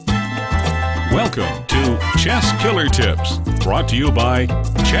Welcome to Chess Killer Tips, brought to you by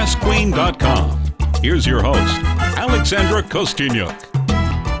ChessQueen.com. Here's your host, Alexandra Kostyniuk.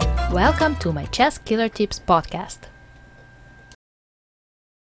 Welcome to my Chess Killer Tips podcast.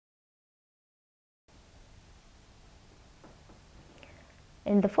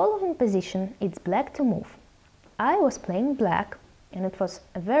 In the following position, it's black to move. I was playing black, and it was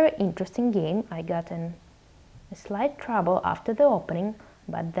a very interesting game. I got in a slight trouble after the opening,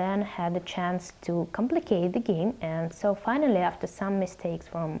 but then had a chance to complicate the game, and so finally, after some mistakes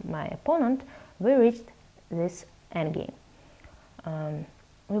from my opponent, we reached this endgame.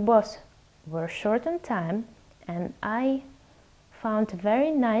 We both were short on time, and I found a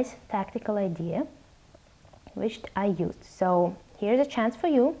very nice tactical idea which I used. So here's a chance for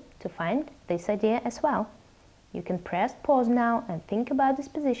you to find this idea as well. You can press pause now and think about this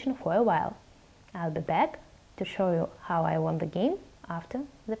position for a while. I'll be back to show you how I won the game after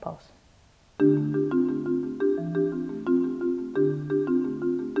the pause.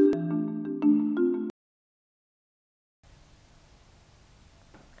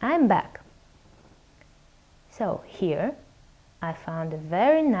 I'm back. So here I found a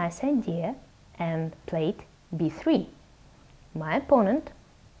very nice idea and played b3. My opponent,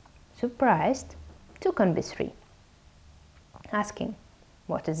 surprised, took on b3, asking,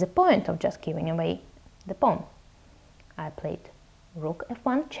 what is the point of just giving away the pawn? I played rook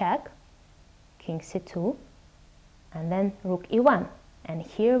f1 check, king c2, and then rook e1. And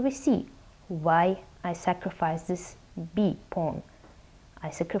here we see why I sacrificed this b pawn. I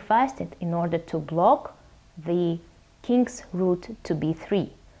sacrificed it in order to block the king's route to b3.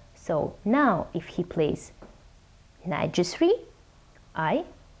 So now if he plays knight g3, I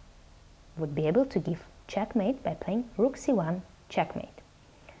would be able to give checkmate by playing rook c1 checkmate.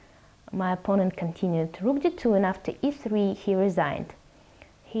 My opponent continued rook d2, and after e3 he resigned.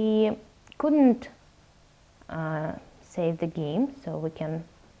 He couldn't save the game, so we can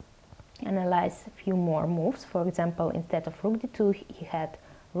analyze a few more moves. For example, instead of rook d2 he had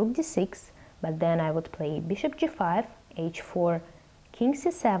rook d6, but then I would play bishop g5, h4, king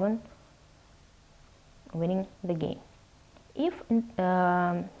c7, winning the game. If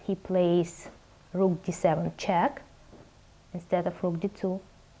he plays rook d7 check, instead of rook d2,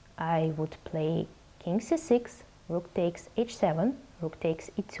 I would play king c6, rook takes h7, rook takes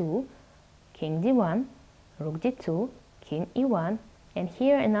e2, king d1, rook d2, king e1, and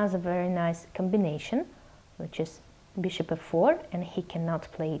here another very nice combination, which is bishop f4, and he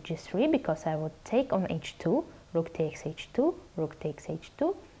cannot play g3 because I would take on h2, rook takes h2, rook takes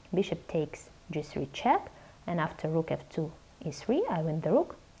h2, bishop takes g3 check, and after rook f2 e3, I win the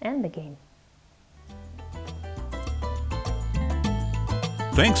rook and the game.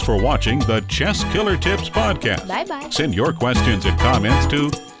 Thanks for watching the Chess Killer Tips podcast. Bye-bye. Send your questions and comments to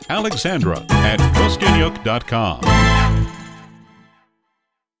Alexandra at Kostyniuk.com.